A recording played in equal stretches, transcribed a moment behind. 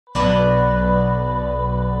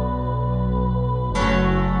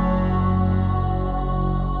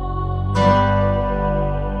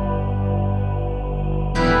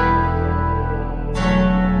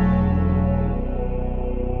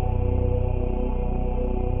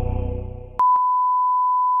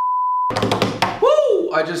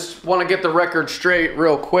Woo! I just want to get the record straight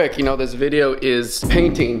real quick. You know, this video is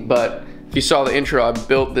painting, but if you saw the intro, I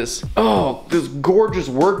built this gorgeous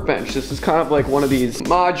workbench. This is kind of like one of these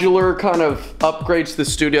modular kind of upgrades to the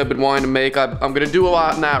studio I've been wanting to make. I'm gonna do a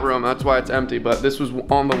lot in that room, that's why it's empty, but this was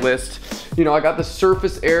on the list. You know, I got the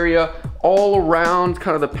surface area all around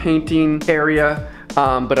kind of the painting area.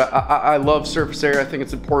 But I love surface area. I think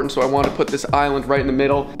it's important, so I want to put this island right in the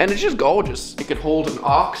middle. And it's just gorgeous. It could hold an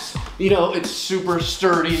ox. You know, it's super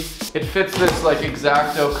sturdy. It fits this like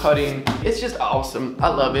X-Acto cutting. It's just awesome. I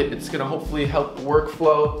love it. It's gonna hopefully help the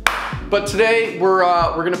workflow. But today we're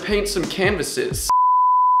gonna paint some canvases.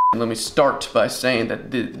 Let me start by saying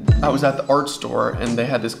that I was at the art store and they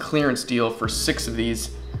had this clearance deal for 6 of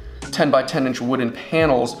these 10 by 10 inch wooden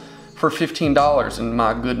panels for $15, and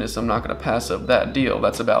my goodness, I'm not gonna pass up that deal.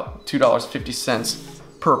 That's about $2.50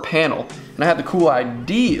 per panel. And I had the cool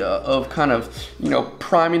idea of kind of, you know,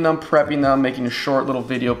 priming them, prepping them, making a short little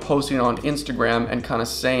video, posting it on Instagram, and kind of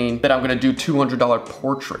saying that I'm gonna do $200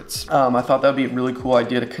 portraits. I thought that'd be a really cool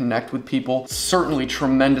idea to connect with people. Certainly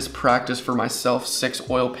tremendous practice for myself, 6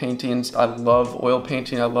 oil paintings. I love oil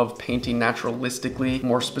painting. I love painting naturalistically,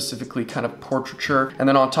 more specifically kind of portraiture. And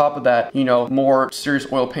then on top of that, you know, more serious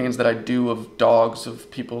oil paintings that I do of dogs, of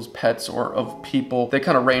people's pets, or of people, they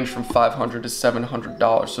kind of range from $500 to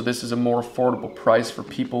 $700. So this is a more affordable price for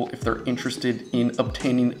people if they're interested in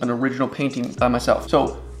obtaining an original painting by myself.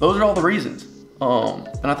 So those are all the reasons. And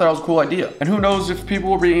I thought it was a cool idea. And who knows if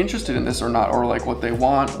people will be interested in this or not, or like what they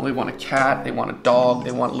want. Well, they want a cat, they want a dog,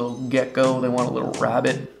 they want a little gecko, they want a little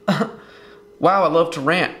rabbit. Wow, I love to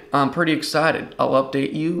rant. I'm pretty excited. I'll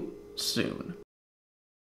update you soon.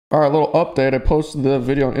 All right, a little update. I posted the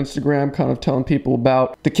video on Instagram kind of telling people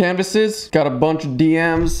about the canvases. Got a bunch of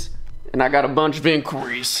DMs. And I got a bunch of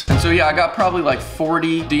inquiries. And so yeah, I got probably like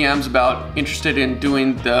 40 DMs about interested in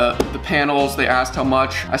doing the panels. They asked how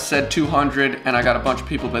much. I said 200, and I got a bunch of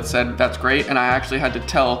people that said that's great. And I actually had to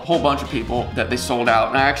tell a whole bunch of people that they sold out.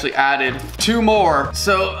 And I actually added 2 more.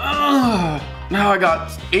 So now I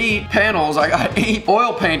got 8 panels. I got 8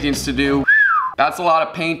 oil paintings to do. That's a lot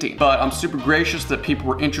of painting, but I'm super gracious that people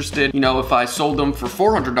were interested. You know, if I sold them for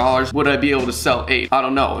 $400, would I be able to sell 8? I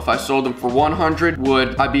don't know. If I sold them for $100,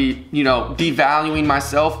 would I be, you know, devaluing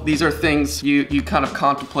myself? These are things you kind of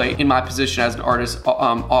contemplate in my position as an artist,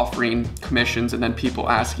 offering commissions and then people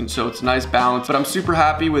asking. So it's a nice balance, but I'm super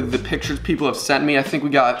happy with the pictures people have sent me. I think we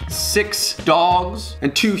got 6 dogs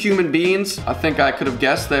and 2 human beings. I think I could have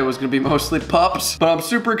guessed that it was gonna be mostly pups, but I'm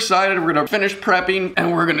super excited. We're gonna finish prepping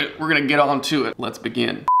and we're gonna get on to it. Let's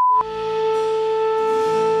begin.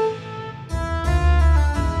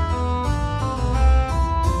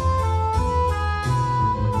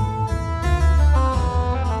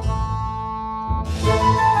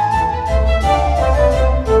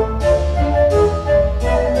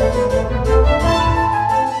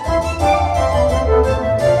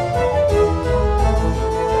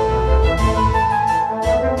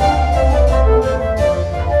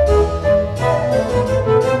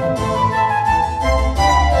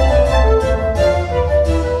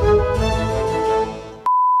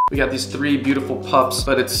 We got these 3 beautiful pups,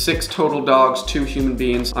 but it's 6 total dogs, 2 human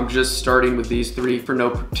beings. I'm just starting with these 3 for no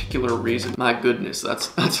particular reason. My goodness,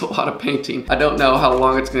 that's a lot of painting. I don't know how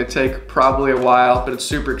long it's gonna take, probably a while, but it's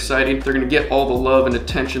super exciting. They're gonna get all the love and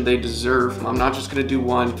attention they deserve. I'm not just gonna do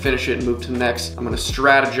one, finish it and move to the next. I'm gonna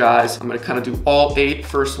strategize. I'm gonna kind of do all 8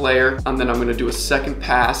 first layer, and then I'm gonna do a second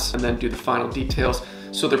pass, and then do the final details.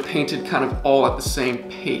 So they're painted kind of all at the same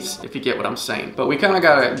pace, if you get what I'm saying. But we kind of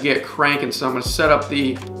gotta get cranking, so I'm gonna set up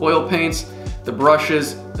the oil paints, the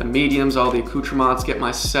brushes, the mediums, all the accoutrements, get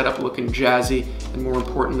my setup looking jazzy, and more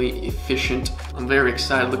importantly, efficient. I'm very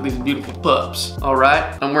excited. Look at these beautiful pups. All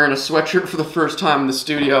right, I'm wearing a sweatshirt for the first time in the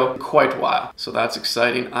studio in quite a while, so that's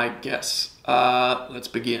exciting, I guess. Let's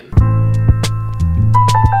begin.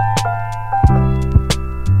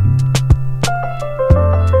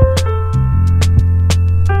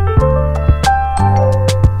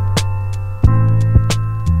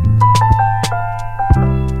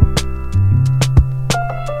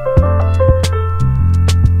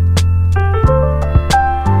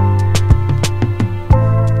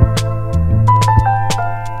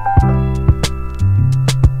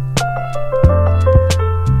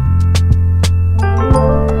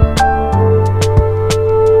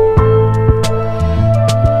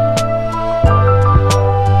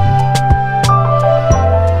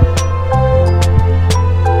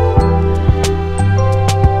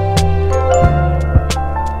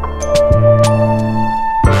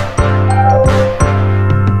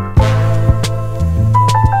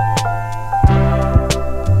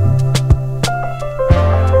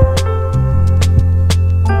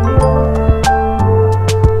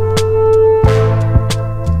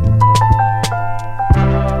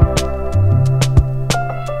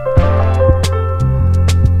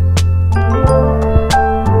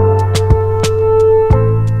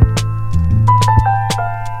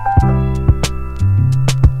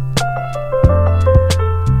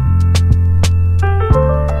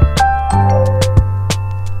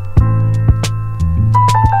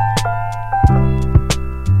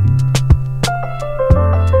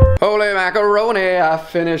 Macaroni. I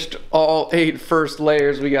finished all 8 first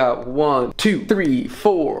layers. We got 1, 2, 3,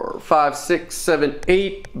 4, 5, 6, 7,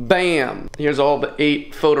 8. Bam. Here's all the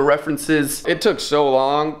 8 photo references. It took so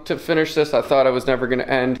long to finish this. I thought I was never gonna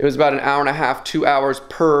end. It was about an hour and a half, 2 hours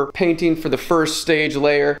per painting for the first stage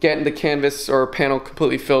layer, getting the canvas or panel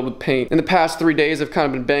completely filled with paint. In the past 3 days, I've kind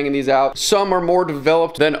of been banging these out. Some are more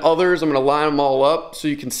developed than others. I'm gonna line them all up so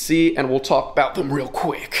you can see, and we'll talk about them real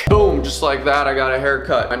quick. Boom, just like that, I got a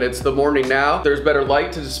haircut. And it's the morning now. There's better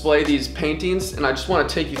light to display these paintings, and I just wanna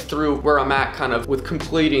take you through where I'm at kind of with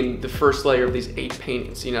completing the first layer of these 8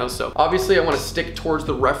 paintings, you know? So obviously I wanna stick towards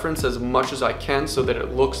the reference as much as I can so that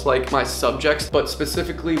it looks like my subjects, but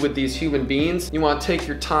specifically with these human beings, you wanna take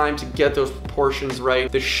your time to get those proportions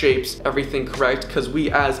right, the shapes, everything correct, because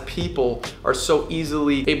we as people are so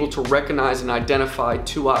easily able to recognize and identify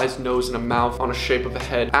 2 eyes, nose, and a mouth on a shape of a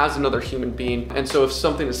head as another human being. And so if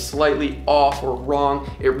something is slightly off or wrong,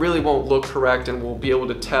 it really won't look correct, and we'll be able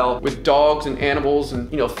to tell. With dogs and animals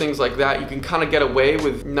and, you know, things like that, you can kind of get away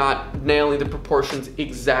with not nailing the proportions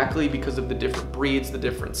exactly because of the different breeds, the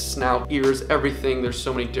different snout, ears, everything. There's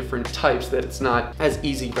so many different types that it's not as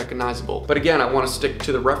easy recognizable. But again, I want to stick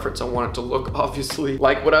to the reference. I want it to look obviously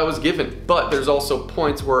like what I was given. But there's also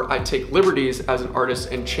points where I take liberties as an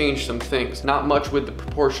artist and change some things. Not much with the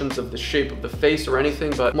proportions of the shape of the face or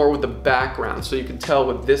anything, but more with the background. So you can tell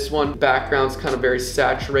with this one, the background's kind of very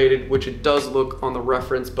saturated, which it does look on the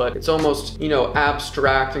reference, but it's almost, you know,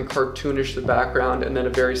 abstract and cartoonish, the background, and then a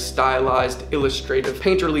very stylized, illustrative,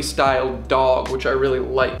 painterly styled dog, which I really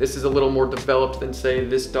like. This is a little more developed than say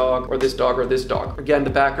this dog or this dog or this dog. Again, the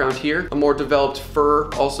background here, a more developed fur,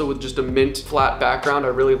 also with just a mint flat background. I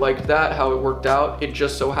really liked that, how it worked out. It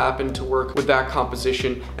just so happened to work with that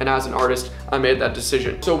composition, and as an artist, I made that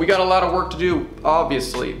decision. So we got a lot of work to do,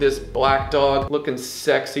 obviously. This black dog looking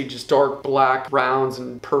sexy, just dark black, browns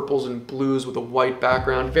and purples and blues with a white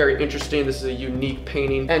background. Very interesting. This is a unique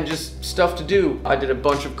painting and just stuff to do. I did a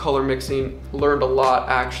bunch of color mixing, learned a lot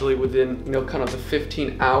actually within, you know, kind of the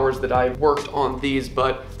 15 hours that I worked on these,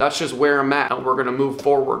 but that's just where I'm at, and we're gonna move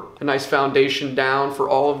forward. A nice foundation down for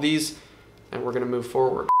all of these, and we're gonna move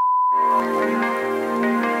forward.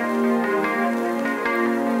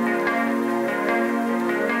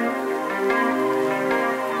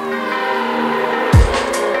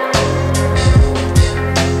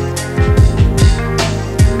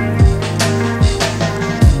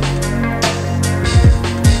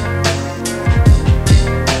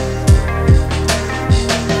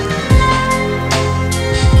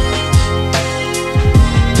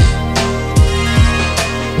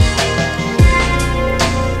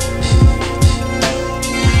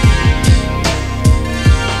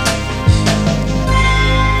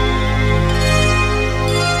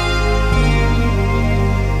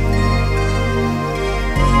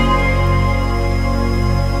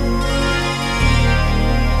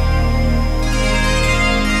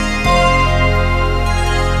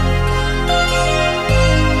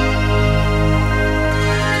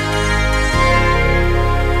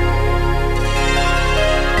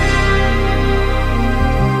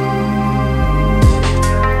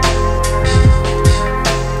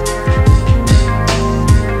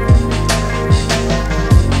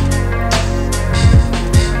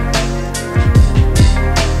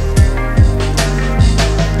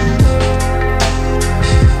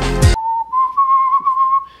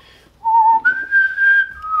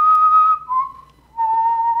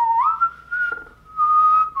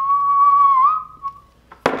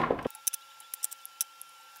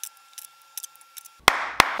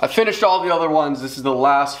 I finished all the other ones. This is the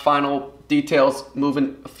last final details,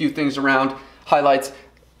 moving a few things around, highlights.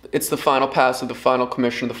 It's the final pass of the final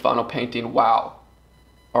commission, the final painting. Wow.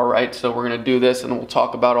 All right, so we're gonna do this and we'll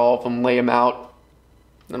talk about all of them, lay them out,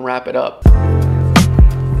 and wrap it up.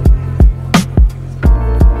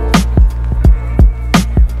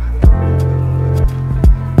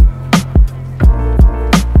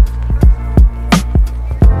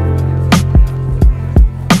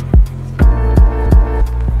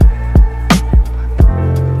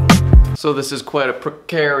 So this is quite a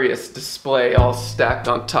precarious display, all stacked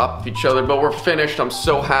on top of each other, but we're finished. I'm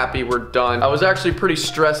so happy we're done. I was actually pretty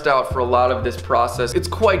stressed out for a lot of this process. It's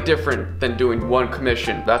quite different than doing one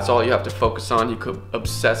commission. That's all you have to focus on. You could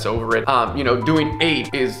obsess over it. You know, doing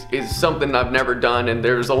 8 is something I've never done, and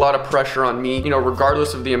there's a lot of pressure on me, you know,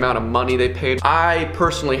 regardless of the amount of money they paid. I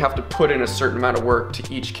personally have to put in a certain amount of work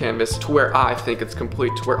to each canvas to where I think it's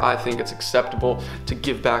complete, to where I think it's acceptable to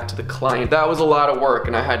give back to the client. That was a lot of work,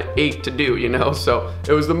 and I had 8 to to do, you know? So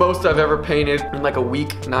it was the most I've ever painted in like a week,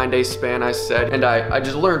 9-day span, I said. And I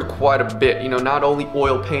just learned quite a bit, you know, not only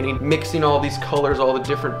oil painting, mixing all these colors, all the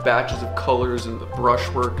different batches of colors and the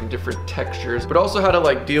brushwork and different textures, but also how to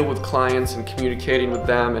like deal with clients and communicating with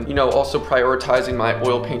them, and, you know, also prioritizing my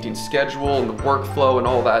oil painting schedule and the workflow and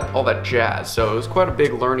all that jazz. So it was quite a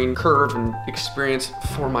big learning curve and experience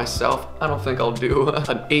for myself. I don't think I'll do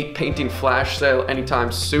an 8 painting flash sale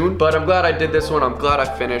anytime soon, but I'm glad I did this one. I'm glad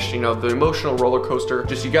I finished. You know, the emotional roller coaster,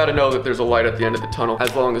 just you got to know that there's a light at the end of the tunnel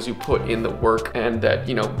as long as you put in the work, and that,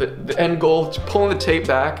 you know, the end goal, pulling the tape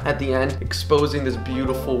back at the end, exposing this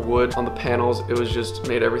beautiful wood on the panels, it was just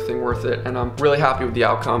made everything worth it, and I'm really happy with the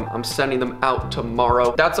outcome. I'm sending them out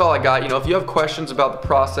tomorrow. That's all I got. You know, if you have questions about the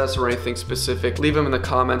process or anything specific, leave them in the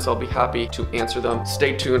comments. I'll be happy to answer them.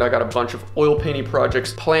 Stay tuned. I got a bunch of oil painting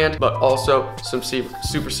projects planned, but also some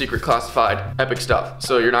super secret classified epic stuff.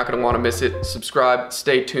 So you're not going to want to miss it. Subscribe,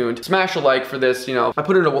 stay tuned, smash a like for this. You know, I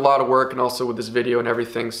put in a lot of work, and also with this video and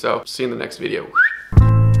everything. So see you in the next video.